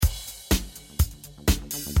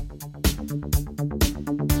I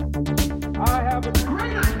have a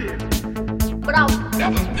great idea. But I'll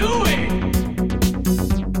Never do it.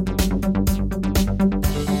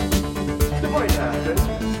 The boy happened.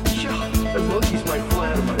 Sure, the monkey's might fly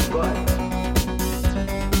out of my butt.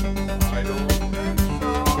 I don't think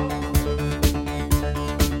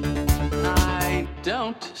so. I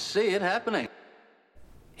don't see it happening.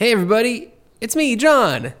 Hey everybody, it's me,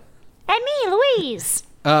 John. And me, Louise.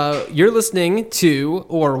 You're listening to,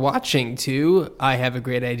 or watching to, I have a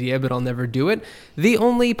great idea, but I'll never do it, the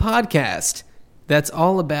only podcast that's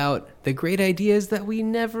all about the great ideas that we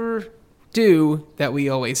never do that we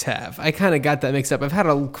always have. I kind of got that mixed up. I've had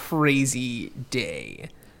a crazy day.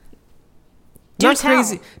 Do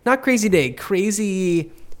tell. Not crazy day,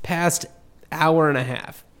 crazy past hour and a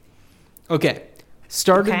half. Okay,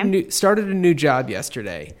 started a new job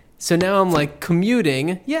yesterday. So now I'm like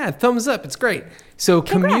commuting. Yeah, thumbs up. It's great. So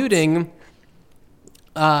Congrats. commuting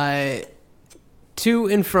to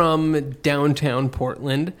and from downtown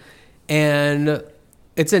Portland, and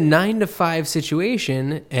it's a 9 to 5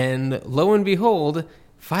 situation. And lo and behold,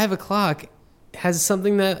 5 o'clock has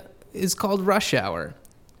something that is called rush hour.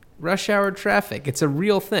 Rush hour traffic. It's a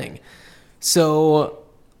real thing. So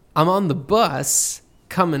I'm on the bus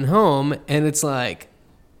coming home, and it's like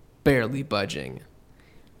barely budging.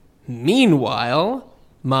 Meanwhile,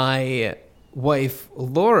 my wife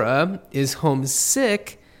Laura is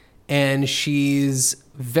homesick, and she's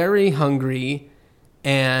very hungry,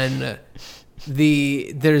 and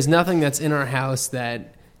there's nothing that's in our house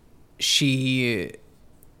that she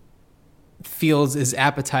feels is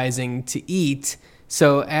appetizing to eat.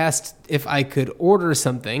 So asked if I could order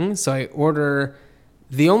something. So I order,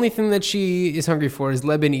 the only thing that she is hungry for is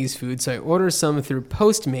Lebanese food. So I order some through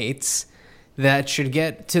Postmates that should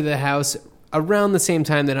get to the house around the same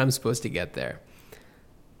time that I'm supposed to get there.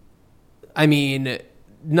 I mean,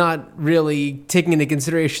 not really taking into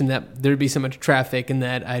consideration that there'd be so much traffic and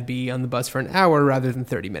that I'd be on the bus for an hour rather than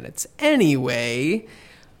 30 minutes. Anyway,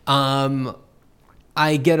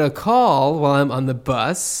 I get a call while I'm on the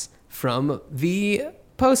bus from the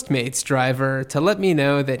Postmates driver to let me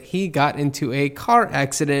know that he got into a car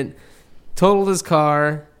accident, totaled his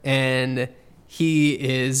car, and he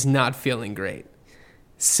is not feeling great.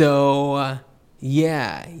 So,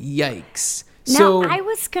 yeah, yikes. Now, I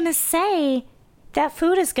was going to say that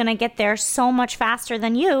food is going to get there so much faster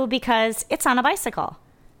than you because it's on a bicycle.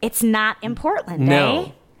 It's not in Portland,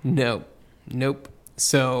 eh? Nope.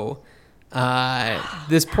 So,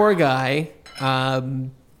 this poor guy,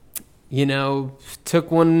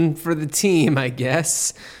 took one for the team, I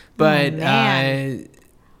guess. But,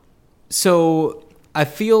 so I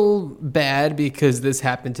feel bad because this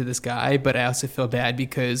happened to this guy, but I also feel bad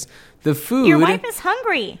because the food... Your wife is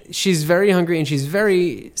hungry. She's very hungry and she's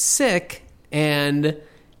very sick and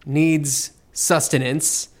needs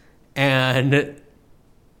sustenance and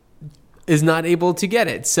is not able to get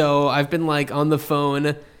it. So I've been like on the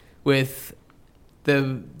phone with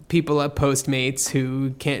the people at Postmates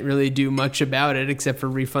who can't really do much about it except for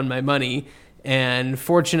refund my money. And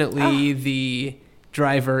fortunately, the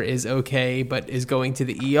driver is okay, but is going to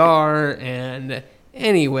the ER. And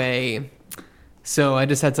anyway, so I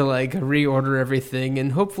just had to like reorder everything,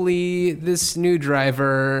 and hopefully this new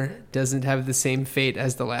driver doesn't have the same fate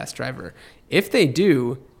as the last driver. If they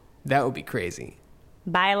do, that would be crazy.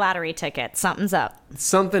 Buy a lottery ticket. Something's up.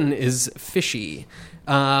 Something is fishy.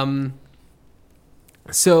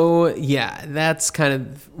 So, yeah, that's kind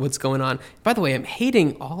of what's going on. By the way, I'm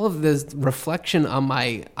hating all of this reflection on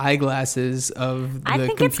my eyeglasses of the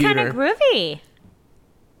computer.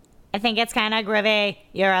 I think it's kind of groovy.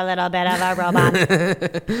 You're a little bit of a robot.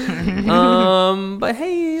 But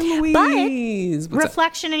hey, Louise. But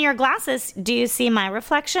reflection in your glasses. Do you see my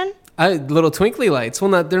reflection? Little twinkly lights.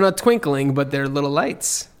 Well, they're not twinkling, but they're little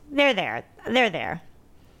lights. They're there.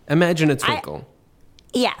 Imagine a twinkle.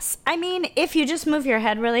 Yes. I mean, if you just move your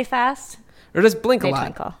head really fast. Or just blink a they lot.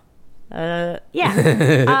 Twinkle.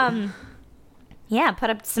 Yeah. Yeah, put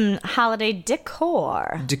up some holiday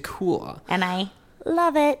decor. And I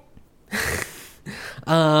love it.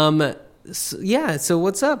 So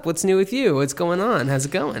what's up? What's new with you? What's going on? How's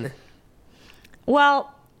it going?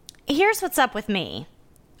 Well, here's what's up with me.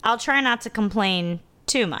 I'll try not to complain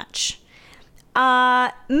too much.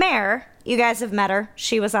 Mare, you guys have met her.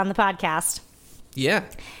 She was on the podcast. Yeah.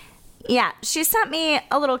 Yeah, she sent me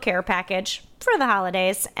a little care package for the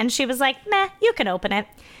holidays, and she was like, meh, you can open it.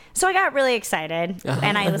 So I got really excited,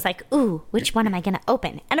 and I was like, ooh, which one am I going to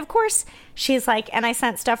open? And of course, she's like, and I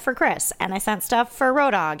sent stuff for Chris, and I sent stuff for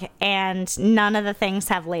Road Dogg, and none of the things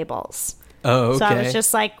have labels. Oh, okay. So I was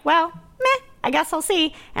just like, well, meh, I guess I'll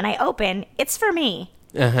see. And I open, it's for me.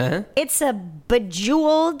 Uh-huh. It's a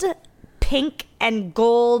bejeweled pink and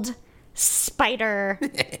gold spider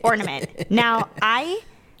ornament. Now, I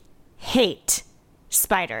hate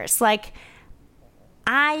spiders. Like,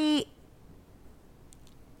 I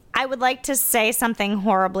would like to say something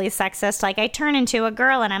horribly sexist, like I turn into a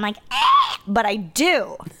girl and I'm like, but I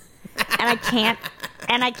do. And I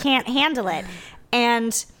can't handle it.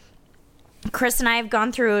 And Chris and I have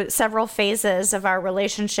gone through several phases of our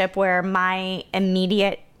relationship where my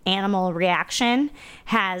immediate animal reaction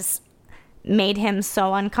has made him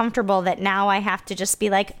so uncomfortable that now I have to just be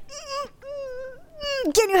like,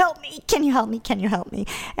 can you help me? Can you help me? Can you help me?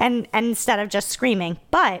 And instead of just screaming.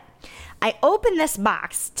 But I open this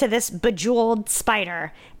box to this bejeweled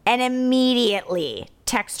spider and immediately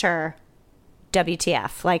text her,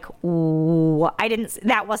 WTF. Like,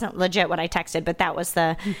 that wasn't legit what I texted, but that was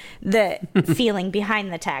the feeling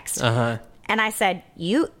behind the text. Uh-huh. And I said,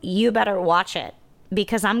 you better watch it,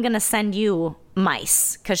 because I'm going to send you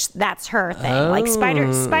mice, because that's her thing. Oh. Like,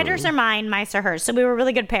 spiders are mine, mice are hers. So we were a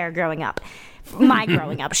really good pair growing up. My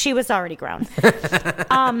growing up. She was already grown.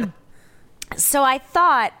 So I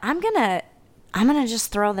thought, I'm gonna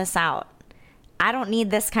just throw this out. I don't need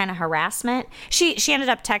this kind of harassment. She ended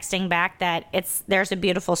up texting back that there's a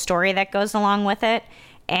beautiful story that goes along with it,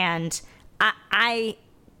 and I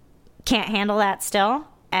can't handle that still.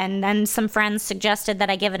 And then some friends suggested that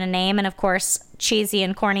I give it a name, and of course, cheesy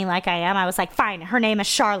and corny like I am, I was like, fine, her name is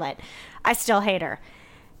Charlotte. I still hate her.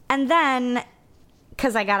 And then,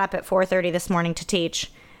 because I got up at 4:30 this morning to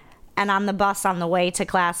teach, and on the bus on the way to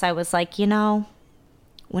class, I was like,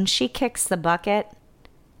 when she kicks the bucket,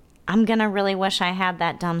 I'm going to really wish I had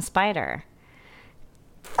that dumb spider.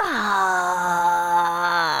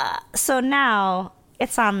 So now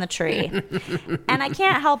it's on the tree. And I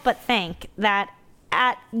can't help but think that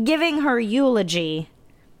at giving her eulogy,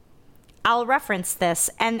 I'll reference this.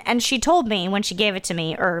 And she told me when she gave it to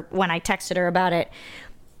me, or when I texted her about it,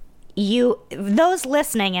 those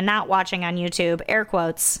listening and not watching on YouTube, air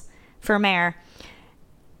quotes for Mayor,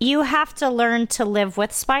 you have to learn to live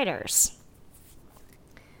with spiders.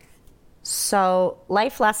 So,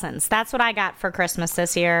 life lessons. That's what I got for Christmas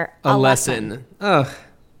this year. A lesson. Ugh.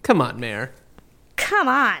 Come on, Mayor. Come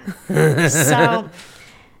on.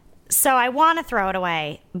 So I want to throw it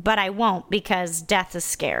away, but I won't, because death is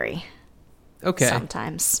scary. Okay.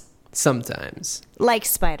 Sometimes. Like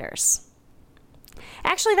spiders.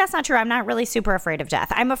 Actually, that's not true. I'm not really super afraid of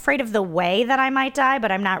death. I'm afraid of the way that I might die,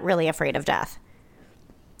 but I'm not really afraid of death.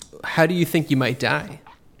 How do you think you might die?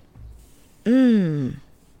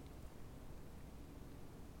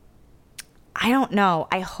 I don't know.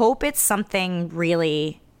 I hope it's something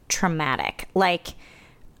really traumatic, like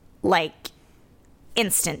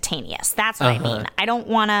instantaneous. That's what I mean. I don't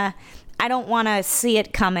want to see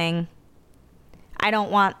it coming. I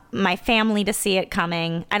don't want my family to see it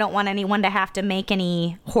coming. I don't want anyone to have to make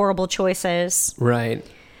any horrible choices. Right.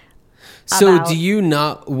 So do you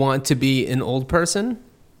not want to be an old person?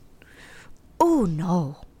 Oh,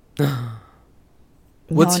 no.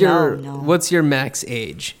 What's No. your max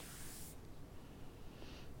age?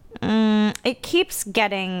 It keeps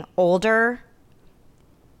getting older.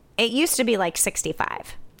 It used to be like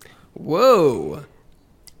 65. Whoa.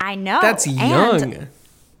 I know. That's young.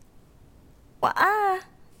 I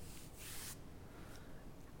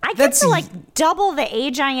get to like double the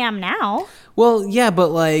age I am now. Well, yeah, but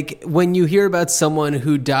like when you hear about someone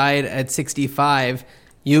who died at 65,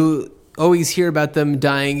 you always hear about them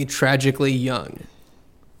dying tragically young.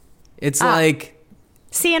 It's like...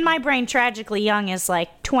 See, in my brain, tragically young is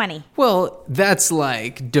like 20. Well, that's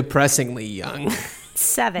like depressingly young.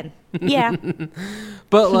 7. Yeah.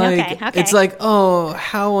 But like, Okay. it's like, oh,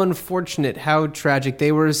 how unfortunate, how tragic.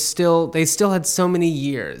 They still had so many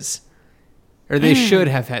years. Or they should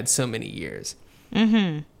have had so many years.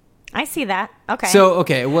 I see that. Okay. So,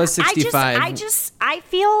 okay, it was 65. I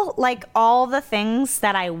feel like all the things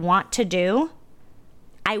that I want to do,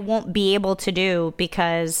 I won't be able to do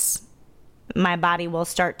because my body will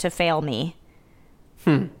start to fail me.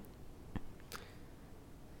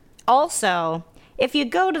 Also, if you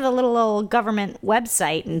go to the little old government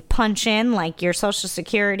website and punch in like your social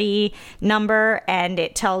security number, and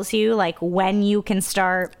it tells you like when you can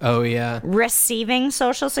start receiving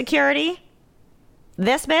social security,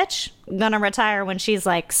 this bitch gonna retire when she's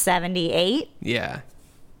like 78. Yeah.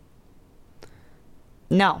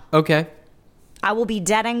 No. Okay. I will be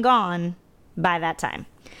dead and gone by that time.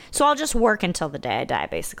 So I'll just work until the day I die,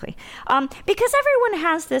 basically. Because everyone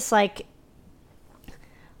has this like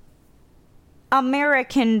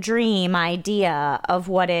American dream idea of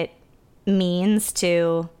what it means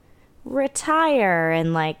to retire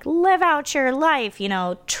and like live out your life, you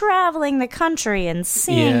know, traveling the country and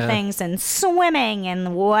seeing Yeah. things and swimming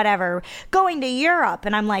and whatever, going to Europe.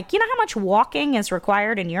 And I'm like, you know how much walking is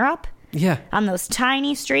required in Europe Yeah. on those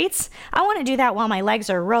tiny streets? I want to do that while my legs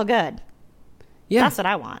are real good. Yeah. That's what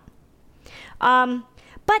I want.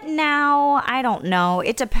 But now, I don't know.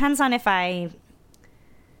 It depends on if I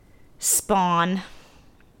spawn.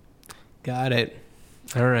 Got it.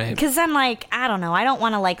 All right. Because then, like, I don't know. I don't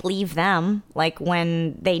want to, like, leave them, like,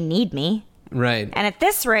 when they need me. Right. And at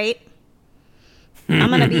this rate, I'm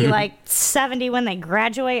going to be, like, 70 when they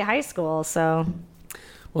graduate high school, so...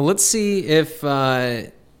 Well, let's see if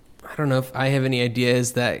I don't know if I have any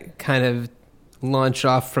ideas that kind of launch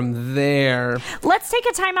off from there. Let's take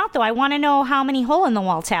a time out, though. I want to know how many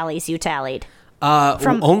hole-in-the-wall tallies you tallied.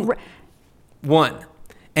 One.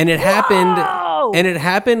 And it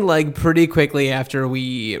happened like pretty quickly after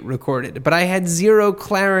we recorded. But I had 0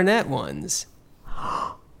 clarinet ones.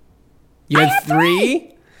 You had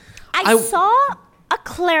 3? I saw a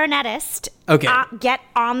clarinetist Okay. get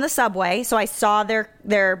on the subway, so I saw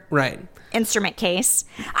their Right. instrument case.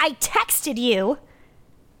 I texted you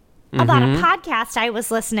about a podcast I was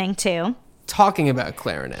listening to. Talking about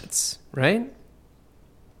clarinets, right?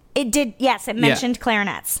 It did, yes, it mentioned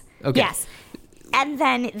clarinets. Okay. Yes. And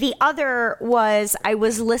then the other was I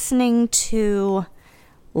was listening to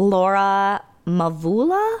Laura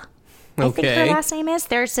Mavula. I think her Okay. last name is.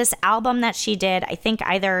 There's this album that she did, I think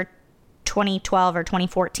either 2012 or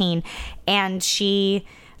 2014, and she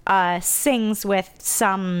sings with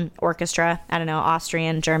some orchestra. I don't know,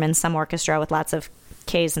 Austrian, German, some orchestra with lots of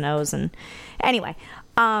K's and O's. And anyway,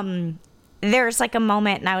 there's like a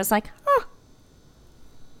moment, and I was like, huh.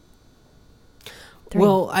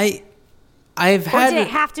 Well, I've Or had did it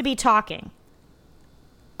have to be talking?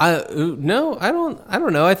 no, I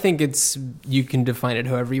don't know. I think it's you can define it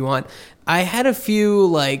however you want. I had a few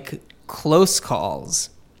like close calls.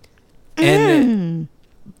 And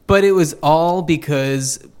but it was all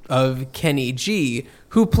because of Kenny G,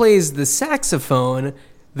 who plays the saxophone,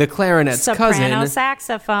 the clarinet's Soprano cousin.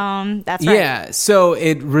 saxophone. That's right. Yeah, so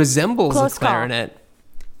it resembles Close a call. clarinet.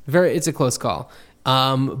 It's a close call.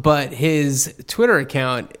 But his Twitter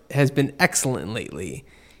account has been excellent lately.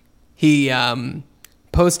 He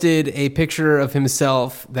posted a picture of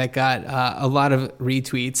himself that got a lot of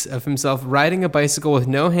retweets of himself riding a bicycle with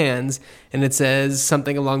no hands, and it says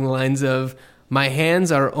something along the lines of, "My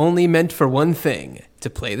hands are only meant for one thing, to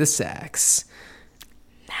play the sax."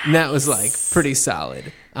 Nice. And that was like pretty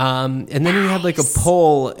solid. And then he had like a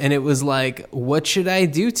poll, and it was like, "What should I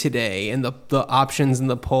do today?" And the options in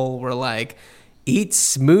the poll were like, "Eat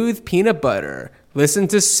smooth peanut butter, listen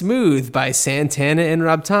to Smooth by Santana and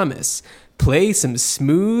Rob Thomas, play some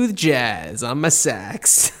smooth jazz on my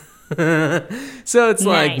sax." So it's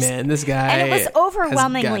like, Nice. man, this guy And it was has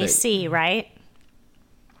overwhelmingly got it. C, right?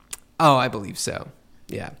 Oh, I believe so.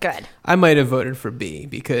 Yeah. Good. I might have voted for B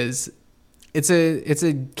because it's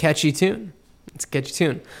a catchy tune. It's a catchy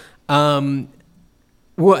tune.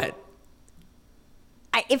 What?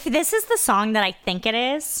 If this is the song that I think it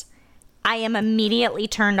is, I am immediately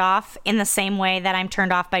turned off in the same way that I'm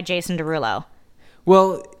turned off by Jason Derulo.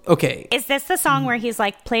 Well, okay. Is this the song where he's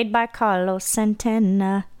like, played by Carlos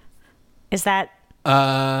Santana? Is that...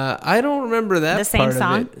 I don't remember that The same part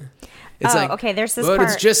song? of it. It's Oh, like, okay, there's this but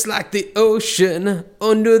part- it's just like the ocean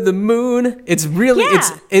under the moon. It's really,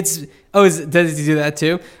 Yeah. does he do that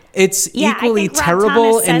too? It's Yeah, I equally think Rob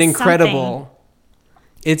terrible Thomas and says incredible.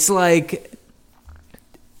 It's like,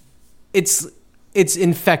 it's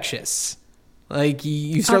infectious. Like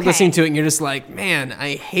you start Okay. listening to it and you're just like, man,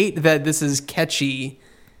 I hate that this is catchy,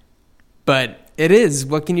 but it is.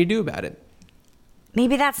 What can you do about it?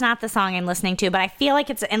 Maybe that's not the song I'm listening to, but I feel like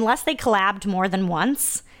it's... Unless they collabed more than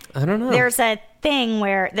once... I don't know. There's a thing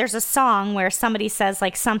where there's a song where somebody says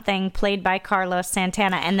like something played by Carlos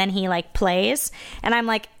Santana, and then he like plays, and I'm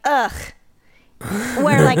like, ugh.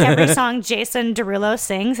 Where like every song Jason Derulo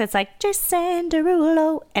sings, it's like Jason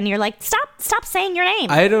Derulo, and you're like, stop saying your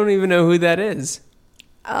name. I don't even know who that is.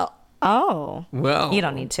 Oh, Well, you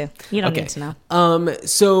don't need to. You don't okay. need to know.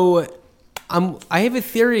 So I have a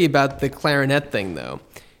theory about the clarinet thing though,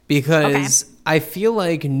 because I feel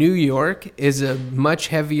like New York is a much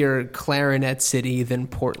heavier clarinet city than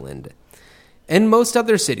Portland, and most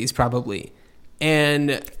other cities probably.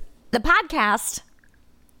 And The podcast.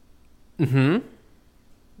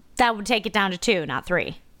 That would take it down to 2, not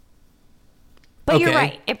 3. But you're Okay.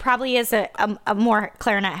 right. It probably is a more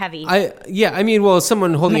clarinet heavy. I mean, well,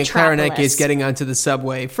 someone holding a clarinet Metropolis. case getting onto the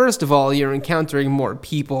subway. First of all, you're encountering more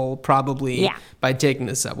people probably Yeah. by taking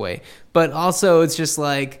the subway. But also, it's just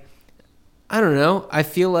like, I don't know. I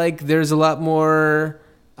feel like there's a lot more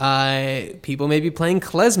people maybe playing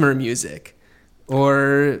klezmer music,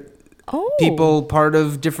 or people part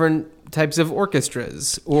of different types of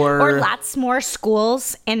orchestras, or lots more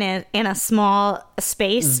schools in a small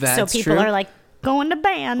space. So That's people true. are like going to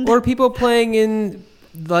band. or people playing in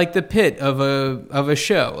like the pit of a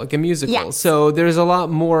show, like a musical. Yes. So there's a lot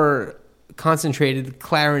more concentrated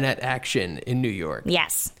clarinet action in New York.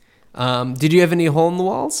 Yes. Did you have any hole in the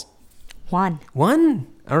walls? One.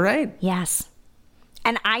 All right. Yes.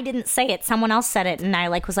 And I didn't say it. Someone else said it, and I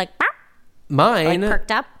was like, "Bah!" Mine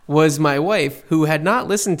perked up. was my wife, who had not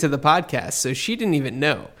listened to the podcast, so she didn't even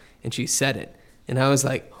know, and she said it, and I was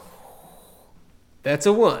like, "That's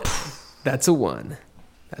a 1. That's a 1.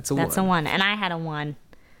 That's a 1. That's a 1. And I had a 1.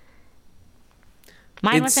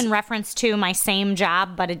 Mine was in reference to my same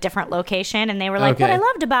job, but a different location. And they were like, Okay. what I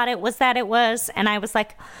loved about it was that it was, and I was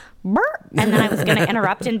like, "Burp." And then I was going to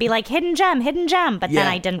interrupt and be like, hidden gem. But then Yeah.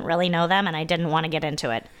 I didn't really know them, and I didn't want to get into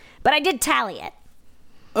it. But I did tally it.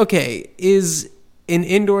 Okay, is an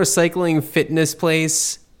indoor cycling fitness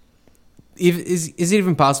place, is it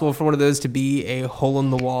even possible for one of those to be a hole in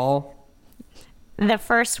the wall? The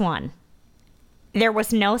first one, there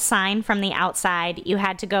was no sign from the outside. You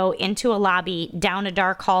had to go into a lobby, down a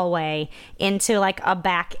dark hallway, into like a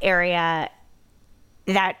back area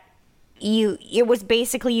that it was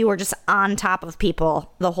basically you were just on top of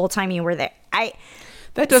people the whole time you were there.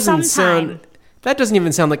 That doesn't Sometime- that doesn't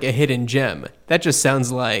even sound like a hidden gem. That just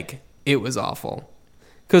sounds like it was awful.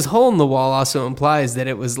 Because hole in the wall also implies that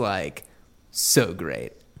it was like so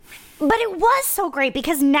great. But it was so great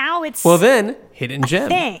because now it's Well then, hidden gem.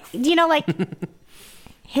 thing. Like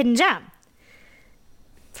hidden gem.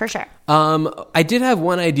 For sure. I did have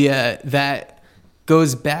one idea that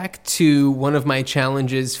goes back to one of my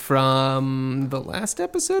challenges from the last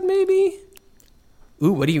episode, maybe?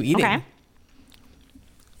 Ooh, what are you eating? Okay.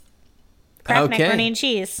 Kraft Okay. macaroni and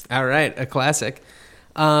cheese. All right, a classic.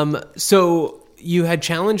 So you had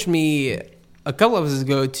challenged me a couple of episodes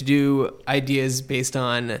ago to do ideas based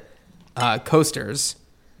on coasters,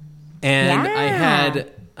 and Yeah.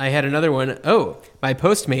 I had another one. Oh, my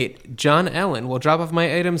Postmate John Allen will drop off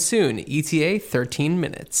my item soon. ETA 13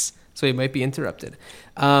 minutes, so he might be interrupted.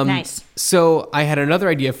 Nice. So I had another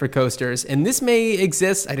idea for coasters, and this may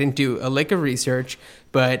exist. I didn't do a lick of research,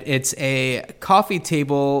 but it's a coffee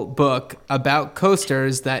table book about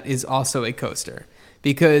coasters that is also a coaster.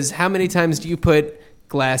 Because how many times do you put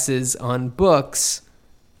glasses on books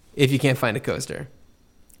if you can't find a coaster?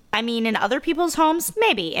 I mean, in other people's homes,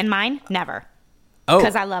 maybe. In mine, never. Oh,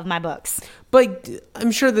 Because I love my books. but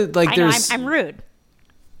I'm sure that like I know there's. I'm rude.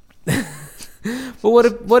 But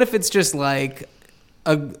what if it's just like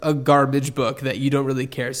a garbage book that you don't really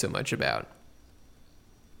care so much about?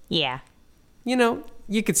 Yeah. You know,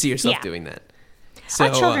 you could see yourself Yeah. doing that. So,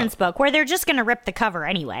 A children's book where they're just going to rip the cover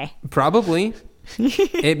anyway. probably.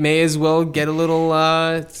 It may as well get a little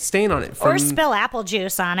stain on it. Or spill apple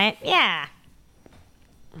juice on it. Yeah.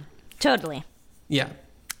 Totally. Yeah.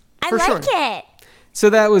 I For like sure. it. So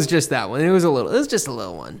that was just that one. It was just a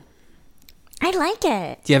little one. I like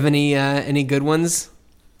it. Do you have any good ones?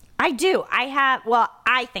 I do.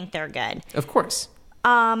 I think they're good. Of course.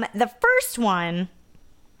 The first one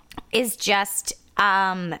is just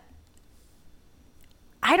I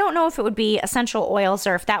don't know if it would be essential oils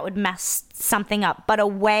or if that would mess something up, but a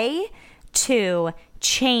way to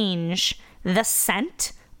change the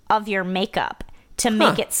scent of your makeup to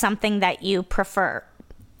make it something that you prefer.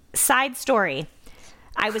 Side story.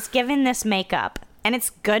 I was given this makeup, and it's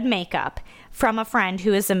good makeup, from a friend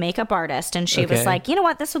who is a makeup artist, and she was Okay. like, you know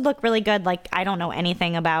what, this would look really good. Like, I don't know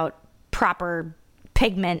anything about proper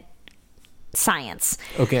pigment science.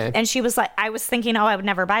 Okay. And she was like, I was thinking, I would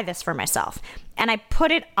never buy this for myself. And I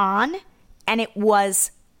put it on, and it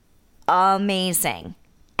was amazing.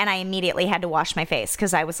 And I immediately had to wash my face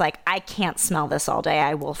because I was like, I can't smell this all day.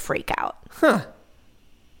 I will freak out.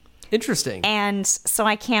 Interesting. And so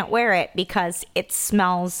I can't wear it because it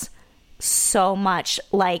smells so much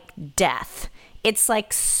like death. It's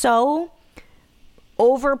like so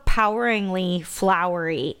overpoweringly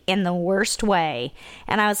flowery in the worst way.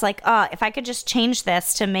 And I was like, oh, if I could just change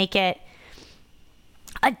this to make it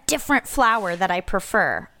a different flower that I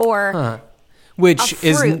prefer, or Which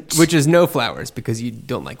a fruit. is no flowers because you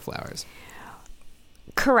don't like flowers.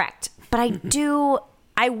 correct. But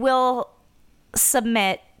I will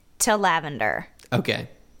submit to lavender Okay.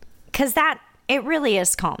 because it really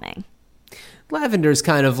is calming. Lavender's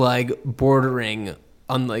kind of like bordering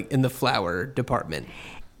on like in the flower department.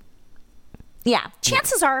 Yeah,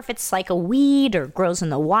 chances are if it's like a weed or grows in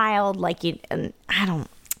the wild, like I don't.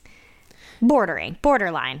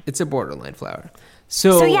 Borderline. It's a borderline flower.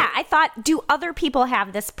 So So yeah, I thought, do other people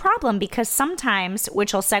have this problem? Because sometimes,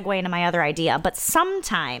 which will segue into my other idea, but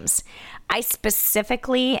sometimes I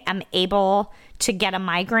specifically am able to get a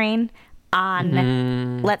migraine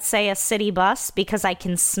on, let's say, a city bus because I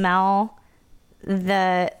can smell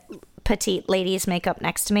the petite lady's makeup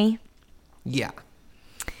next to me. Yeah.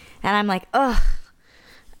 And I'm like, ugh.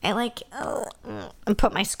 And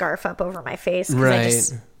put my scarf up over my face. 'Cause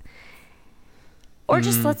Right. Or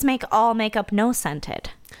just let's make all makeup no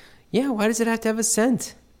scented. Yeah, why does it have to have a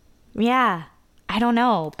scent? Yeah, I don't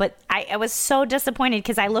know, but I was so disappointed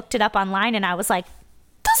because I looked it up online and I was like,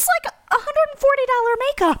 this is like $140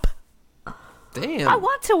 makeup. Damn. I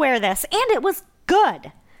want to wear this. And it was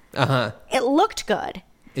good. Uh-huh. It looked good.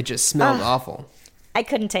 It just smelled awful. I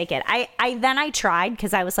couldn't take it. I tried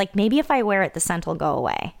because I was like, maybe if I wear it, the scent will go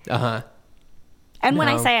away. Uh-huh. And when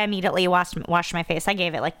I No. say I immediately washed my face, I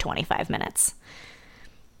gave it like 25 minutes.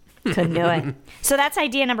 Couldn't do it. So that's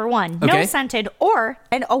idea number one. No Okay. scented or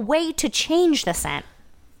a way to change the scent.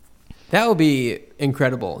 That would be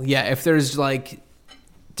incredible. Yeah, if there's like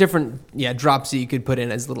different drops that you could put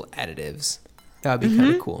in as little additives. That would be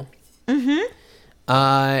kind of cool.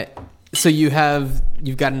 So you've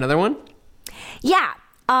got another one? Yeah.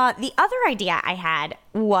 The other idea I had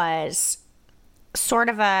was sort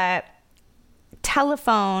of a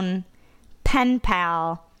telephone pen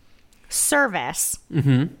pal service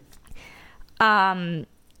that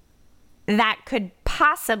could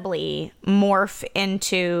possibly morph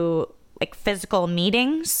into like physical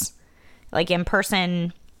meetings, like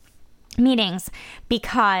in-person meetings,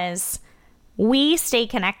 because we stay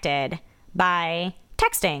connected by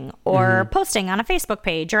texting or posting on a Facebook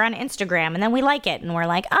page or on Instagram, and then we like it and we're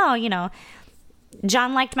like, oh,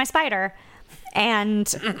 John liked my spider, and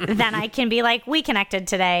then I can be like, we connected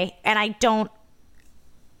today, and I don't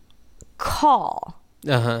call.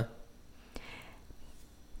 Uh-huh.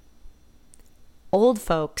 Old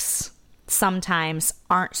folks sometimes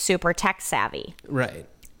aren't super tech savvy, Right.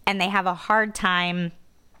 and they have a hard time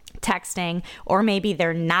texting, or maybe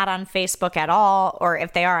they're not on Facebook at all, or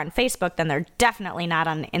if they are on Facebook, then they're definitely not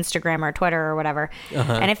on Instagram or Twitter or whatever.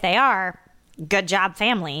 And if they are, good job,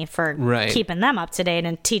 family, for Right. keeping them up to date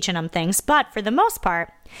and teaching them things. But for the most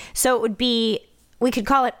part, so it would be, we could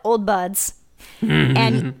call it old buds.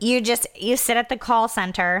 And you sit at the call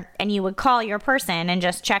center and you would call your person and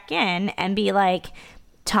just check in and be like,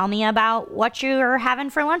 tell me about what you're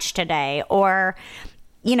having for lunch today, or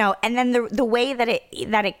and then the way that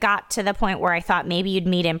it got to the point where I thought maybe you'd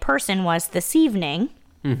meet in person was this evening,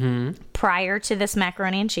 prior to this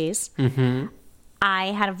macaroni and cheese. I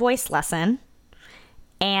had a voice lesson,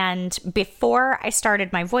 and before I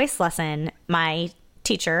started my voice lesson, my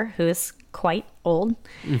teacher, who is quite old,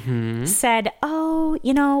 said, oh,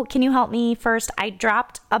 can you help me first? I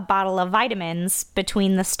dropped a bottle of vitamins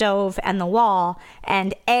between the stove and the wall,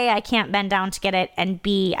 and A, I can't bend down to get it, and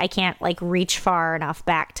B, I can't reach far enough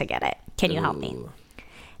back to get it. Can you help me?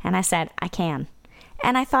 And I said, I can.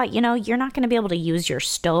 And I thought, you're not going to be able to use your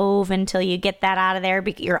stove until you get that out of there,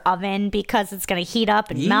 your oven, because it's going to heat up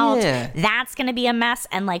and melt. That's going to be a mess.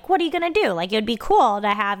 And what are you going to do? It would be cool to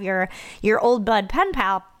have your old bud pen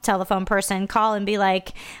pal telephone person call and be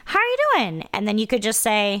like, how are you doing? And then you could just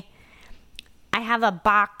say, I have a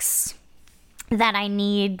box that I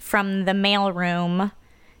need from the mail room,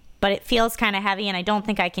 but it feels kind of heavy and I don't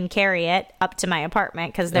think I can carry it up to my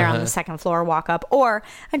apartment because they're on the second floor walk up. Or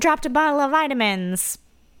I dropped a bottle of vitamins.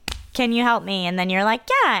 Can you help me? And then you're like,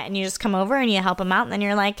 yeah. And you just come over and you help them out. And then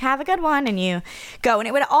you're like, have a good one. And you go. And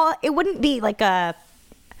it wouldn't be like a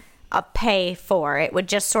pay for. It would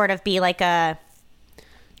just sort of be like a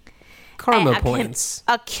Karma points.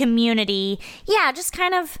 A community. Yeah, just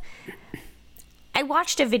kind of. I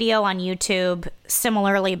watched a video on YouTube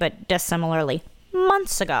similarly but dissimilarly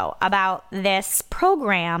months ago about this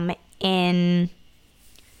program in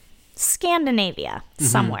Scandinavia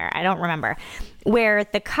somewhere, I don't remember, where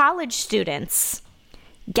the college students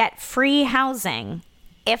get free housing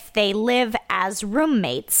if they live as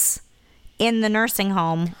roommates in the nursing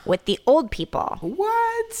home with the old people.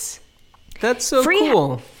 What? That's so Free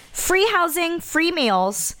cool. Free housing, free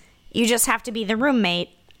meals. You just have to be the roommate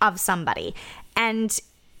of somebody. And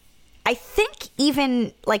I think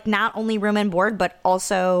even not only room and board, but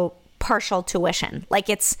also partial tuition.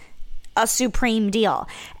 It's a supreme deal.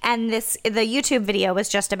 And the YouTube video was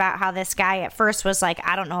just about how this guy at first was like,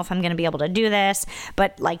 I don't know if I'm going to be able to do this,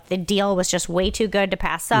 but the deal was just way too good to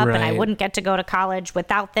pass up, and I Right. wouldn't get to go to college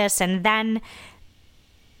without this. And then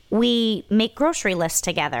we make grocery lists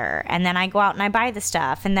together, and then I go out and I buy the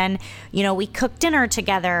stuff, and then, you know, we cook dinner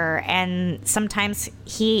together, and sometimes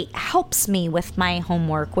he helps me with my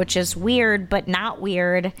homework, which is weird but not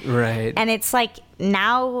weird. Right. And it's like,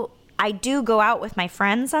 now I do go out with my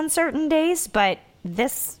friends on certain days, but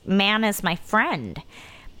this man is my friend.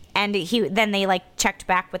 And then they like checked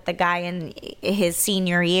back with the guy in his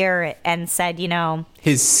senior year and said, you know,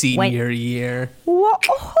 His senior year.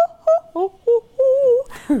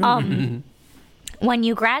 When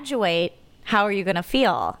you graduate, how are you going to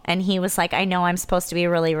feel? And he was like, I know I'm supposed to be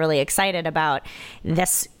really, really excited about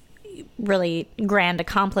this really grand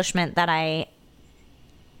accomplishment that I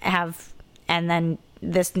have, and then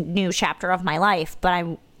this new chapter of my life, but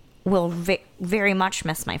I will very much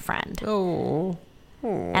miss my friend. Oh.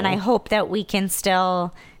 And I hope that we can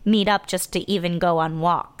still meet up just to even go on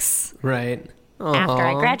walks Right. after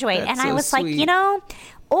I graduate. That's And I so was like, sweet. you know,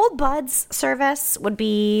 Old Buds service would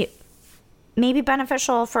be maybe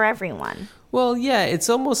beneficial for everyone. Well, yeah, it's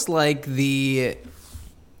almost like the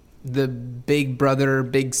Big Brother,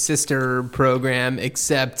 Big Sister program,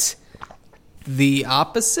 except the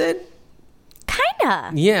opposite.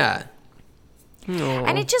 Kinda. Yeah.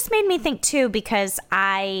 And it just made me think too, because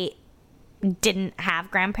I didn't have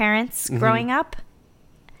grandparents growing up.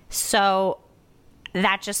 So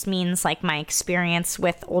that just means like my experience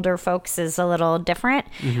with older folks is a little different,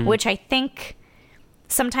 which I think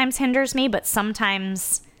sometimes hinders me, but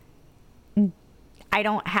sometimes I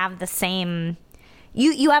don't have the same.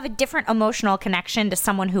 You have a different emotional connection to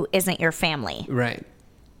someone who isn't your family. Right.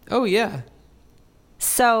 Oh, yeah.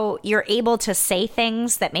 So you're able to say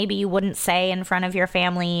things that maybe you wouldn't say in front of your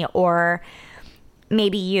family, or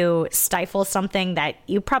maybe you stifle something that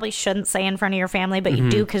you probably shouldn't say in front of your family, but you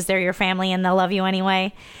do because they're your family and they'll love you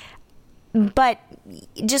anyway. But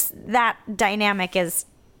just that dynamic it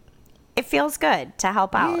feels good to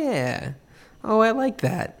help out. Yeah. Oh, I like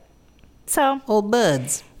that. So Old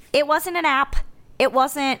Buds. it wasn't an app. It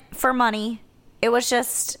wasn't for money. It was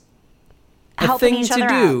just A helping thing each to other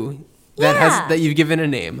do out. that Yeah. that you've given a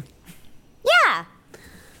name. Yeah.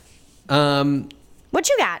 What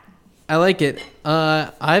you got? I like it.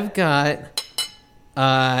 I've got.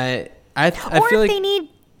 I Or feel if like they need,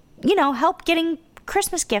 help getting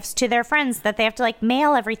Christmas gifts to their friends that they have to like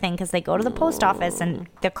mail everything because they go to the post office and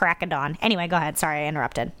the crack of dawn. Anyway, go ahead. Sorry, I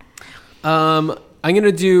interrupted. I'm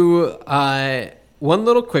gonna do one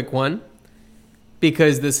little quick one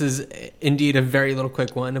because this is indeed a very little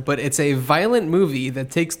quick one, but it's a violent movie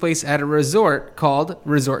that takes place at a resort called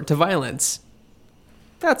Resort to Violence.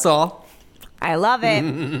 That's all. I love it.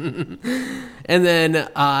 And then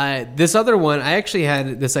this other one, I actually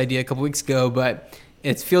had this idea a couple weeks ago, but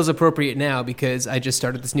it feels appropriate now because I just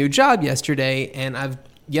started this new job yesterday, and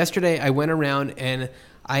yesterday I went around and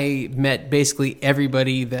I met basically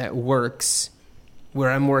everybody that works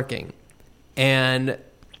where I'm working. And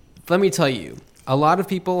let me tell you, a lot of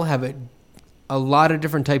people have a lot of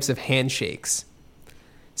different types of handshakes.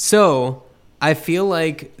 So I feel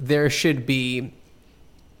like there should be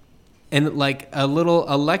a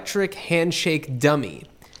little electric handshake dummy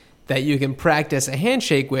that you can practice a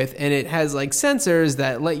handshake with, and it has like sensors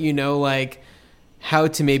that let you know like how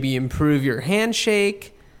to maybe improve your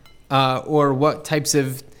handshake or what types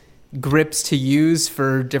of grips to use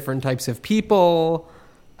for different types of people.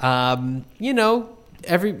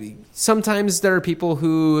 Sometimes there are people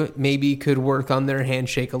who maybe could work on their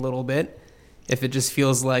handshake a little bit if it just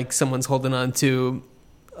feels like someone's holding on to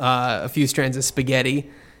a few strands of spaghetti.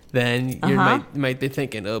 Then you might be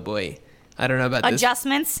thinking, oh boy, I don't know about this.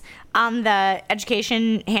 Adjustments on the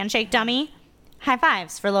education handshake dummy. High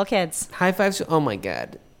fives for little kids. High fives. Oh my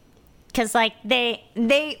God. Because like they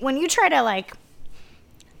when you try to like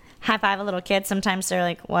high five a little kid, sometimes they're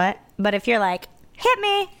like, what? But if you're like, hit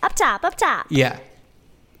me up top, Yeah,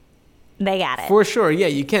 they got it. for sure. Yeah,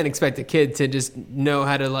 you can't expect a kid to just know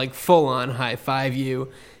how to like full on high five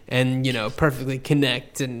you and, perfectly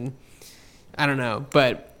connect. And I don't know,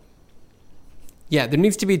 but yeah, there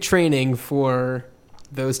needs to be training for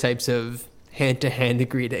those types of hand-to-hand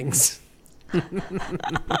greetings.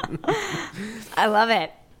 I love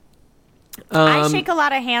it. I shake a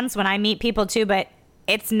lot of hands when I meet people too, but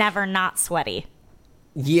it's never not sweaty.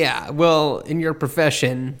 Yeah, well, in your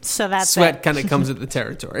profession, So that's sweat it. kind of comes with the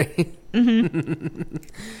territory.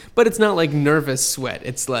 But it's not like nervous sweat.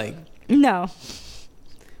 It's like No.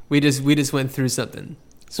 we just went through something.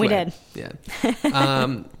 We Sweat. did.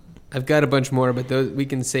 Yeah. I've got a bunch more, but those we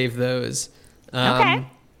can save those. Okay.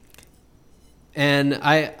 And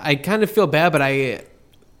I kind of feel bad, but I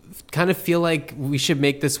kind of feel like we should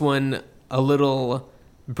make this one a little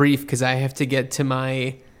brief because I have to get to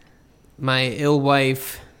my ill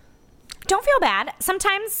wife Don't feel bad.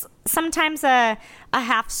 Sometimes a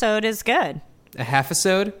half-sode is good. A half a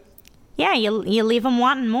sode? Yeah, you leave them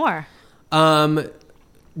wanting more.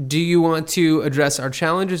 Do you want to address our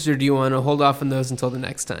challenges, or do you want to hold off on those until the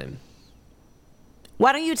next time?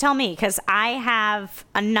 Why don't you tell me? Because I have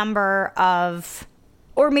a number of...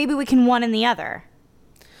 Or maybe we can one and the other.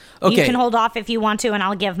 Okay. You can hold off if you want to, and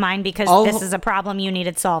I'll give mine because this is a problem you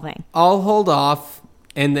needed solving. I'll hold off,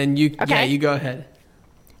 and then you... Okay. Yeah, you go ahead.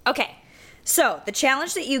 Okay. So, the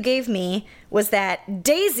challenge that you gave me was that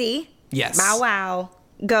Daisy... Yes. Bow wow.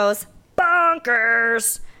 Goes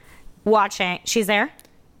bonkers. Watching... She's there?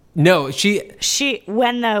 No,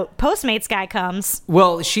 When the Postmates guy comes...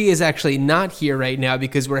 Well, she is actually not here right now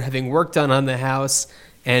because we're having work done on the house,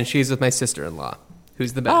 and she's with my sister-in-law,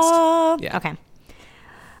 who's the best. Oh, yeah. Okay.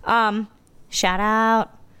 Shout out.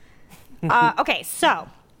 Okay, so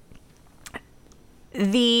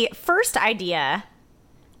the first idea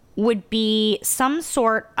would be some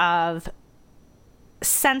sort of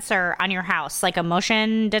sensor on your house, like a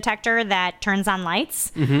motion detector that turns on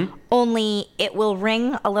lights. Mm-hmm. Only it will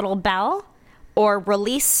ring a little bell or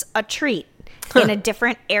release a treat in a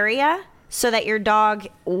different area so that your dog,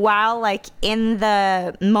 while like in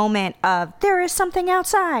the moment of there is something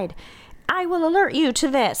outside, I will alert you to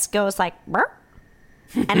this, goes like burp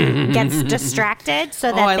and gets distracted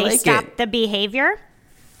so that they stop the behavior.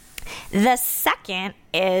 The second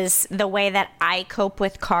is the way that I cope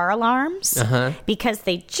with car alarms because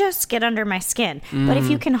they just get under my skin. But if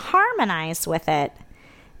you can harmonize with it,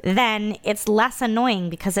 then it's less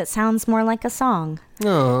annoying because it sounds more like a song.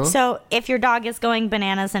 Aww. So if your dog is going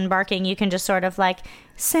bananas and barking, you can just sort of like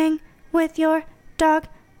sing with your dog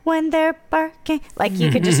when they're barking. Like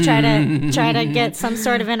you could just try to get some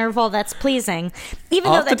sort of interval that's pleasing.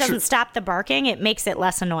 Even though that doesn't stop the barking, it makes it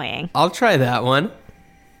less annoying. I'll try that one.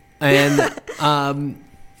 And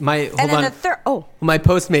my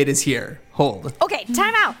Postmate is here. Hold. Okay,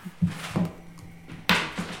 time out.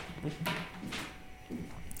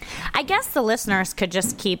 I guess the listeners could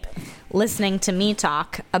just keep listening to me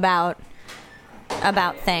talk about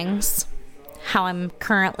things. How I'm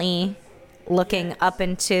currently looking up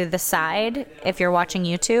into the side if you're watching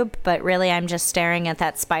YouTube, but really I'm just staring at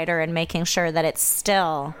that spider and making sure that it's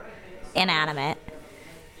still inanimate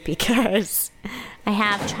because I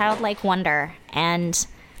have childlike wonder, and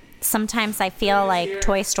sometimes I feel like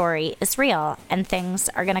Toy Story is real and things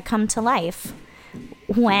are going to come to life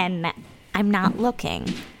when I'm not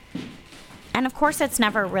looking. And of course, it's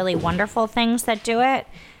never really wonderful things that do it,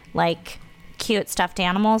 like cute stuffed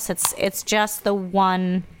animals. It's just the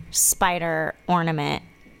one spider ornament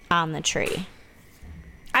on the tree.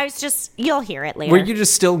 You'll hear it later. Were you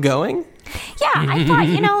just still going? Yeah, I thought,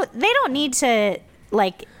 they don't need to,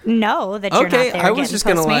 like, know that you're not there. Okay, I was just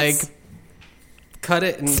going to, like, cut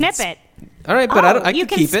it and... Snip it. All right, but I could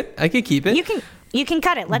keep it. I could keep it. You can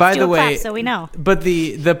cut it. Let's do a clap so we know. But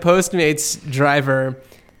the Postmates driver,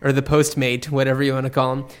 or the Postmate, whatever you want to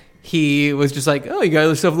call him, he was just like, oh, you got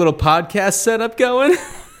yourself a little podcast setup going? You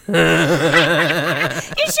should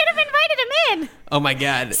have invited him in. Oh, my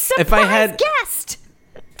God. Surprise if I had guest.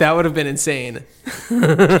 That would have been insane.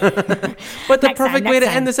 But the perfect way to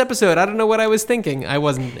end this episode. I don't know what I was thinking. I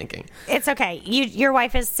wasn't thinking. It's okay. Your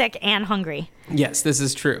wife is sick and hungry. Yes, this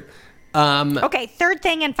is true. Okay, third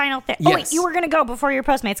thing and final thing. Yes. Oh, wait, you were going to go before your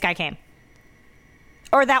Postmates guy came.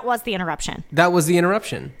 Or that was the interruption. That was the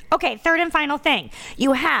interruption. Okay, third and final thing.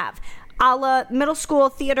 You have a la middle school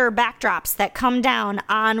theater backdrops that come down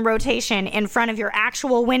on rotation in front of your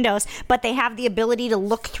actual windows, but they have the ability to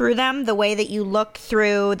look through them the way that you look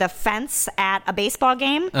through the fence at a baseball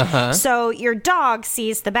game. So your dog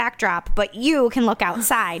sees the backdrop, but you can look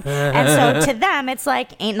outside. And so to them, it's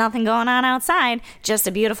like, ain't nothing going on outside, just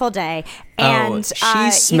a beautiful day. And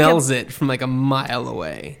she smells it from like a mile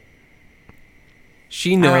away.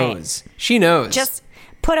 She knows. Right. She knows. Just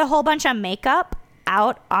put a whole bunch of makeup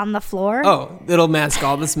out on the floor. Oh, it'll mask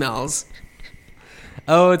all the smells.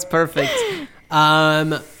 Oh, it's perfect.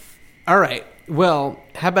 All right. Well,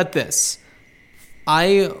 how about this?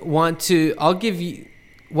 Why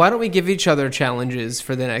don't we give each other challenges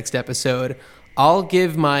for the next episode? I'll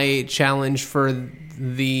give my challenge for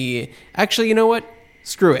actually, you know what?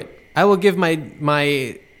 Screw it. I will give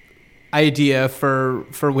my idea for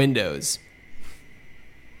Windows.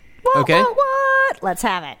 Okay? What? Let's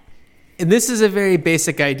have it. And this is a very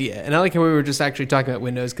basic idea. And I like how we were just actually talking about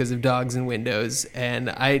Windows because of dogs and Windows.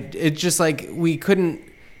 And it's just like we couldn't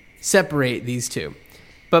separate these two.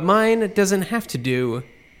 But mine doesn't have to do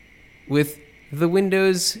with the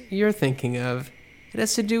Windows you're thinking of. It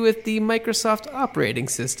has to do with the Microsoft operating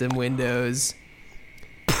system Windows,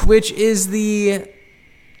 which is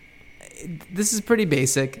this is pretty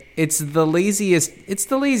basic. It's the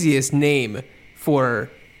laziest name for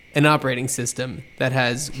an operating system that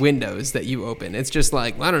has windows that you open. It's just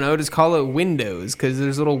like, I don't know, just call it Windows, because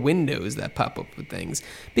there's little windows that pop up with things.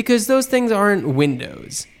 Because those things aren't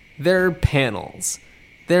windows. They're panels.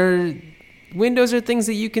 Windows are things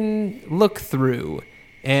that you can look through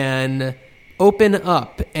and open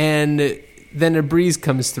up, and then a breeze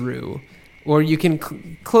comes through. Or you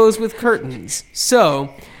can close with curtains.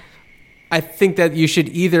 So I think that you should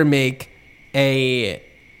either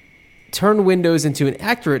turn Windows into an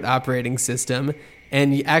accurate operating system,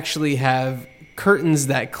 and you actually have curtains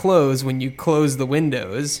that close when you close the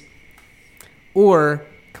windows, or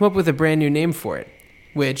come up with a brand new name for it,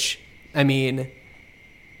 which, I mean,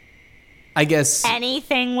 I guess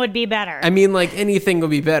anything would be better. I mean, like, anything would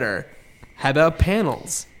be better. How about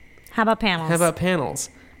panels? How about panels?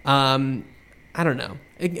 I don't know.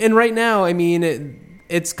 And right now, I mean,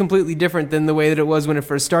 it's completely different than the way that it was when it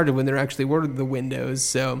first started, when there actually were the windows.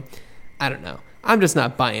 So, I don't know. I'm just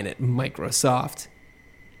not buying it, Microsoft.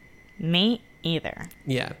 Me either.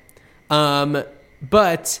 Yeah.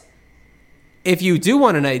 But if you do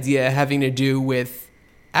want an idea having to do with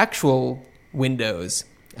actual windows,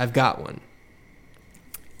 I've got one.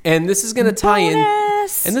 And this is going to tie in.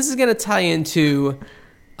 And this is going to tie into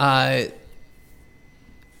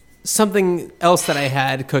something else that I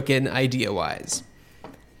had cooking idea-wise.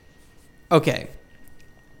 Okay.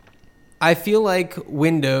 I feel like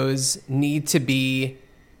windows need to be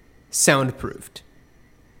soundproofed.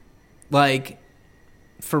 Like,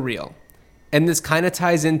 for real. And this kind of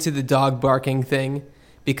ties into the dog barking thing,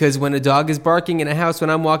 because when a dog is barking in a house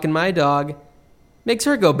when I'm walking my dog, makes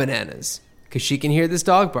her go bananas, because she can hear this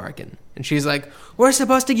dog barking. And she's like, we're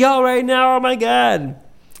supposed to yell right now, oh my God.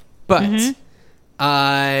 But,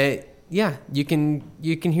 yeah, you can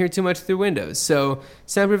hear too much through windows. So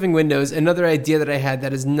soundproofing windows, another idea that I had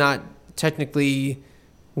that is not technically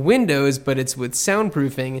windows, but it's with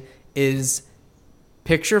soundproofing, is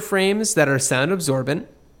picture frames that are sound absorbent,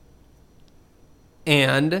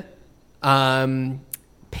 and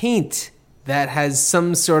paint that has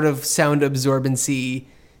some sort of sound absorbency,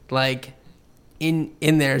 like, in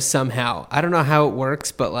there somehow. I don't know how it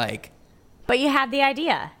works, but like... But you had the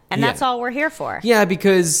idea, and that's all we're here for. Yeah,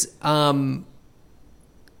 because my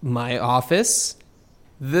office,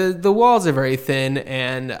 the walls are very thin,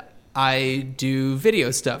 and I do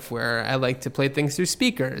video stuff where I like to play things through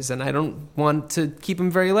speakers, and I don't want to keep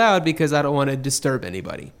them very loud because I don't want to disturb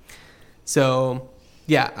anybody. So,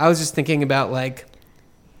 yeah, I was just thinking about, like,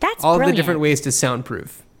 that's all brilliant. the different ways to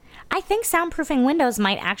soundproof. I think soundproofing windows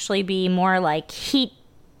might actually be more like heat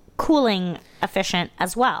cooling efficient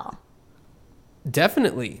as well.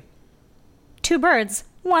 Definitely. 2 birds,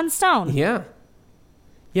 1 stone. Yeah.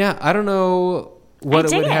 Yeah, I don't know what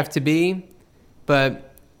it would have to be,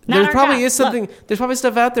 but there probably is something. Look. There's probably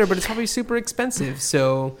stuff out there, but it's probably super expensive.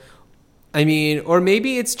 So, I mean, or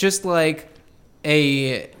maybe it's just like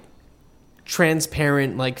a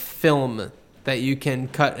transparent, like, film that you can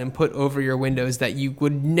cut and put over your windows that you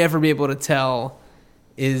would never be able to tell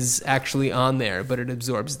is actually on there, but it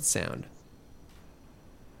absorbs the sound.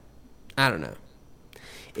 I don't know.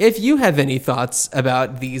 If you have any thoughts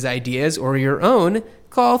about these ideas or your own,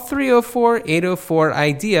 call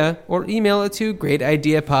 304-804-IDEA or email it to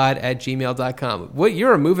greatideapod@gmail.com. What,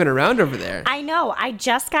 you're moving around over there. I know. I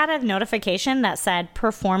just got a notification that said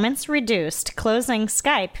performance reduced. Closing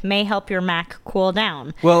Skype may help your Mac cool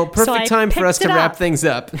down. Well, perfect time for us to wrap things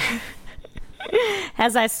up.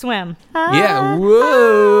 As I swim. Yeah,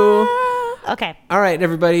 whoa. Okay. All right,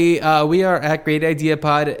 everybody. We are at Great Idea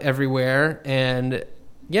Pod everywhere. And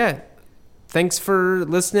yeah, thanks for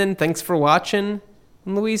listening. Thanks for watching.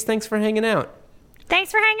 And Louise, thanks for hanging out. Thanks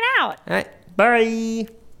for hanging out. All right. Bye.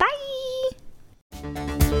 Bye.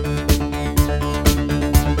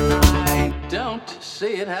 I don't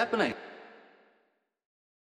see it happening.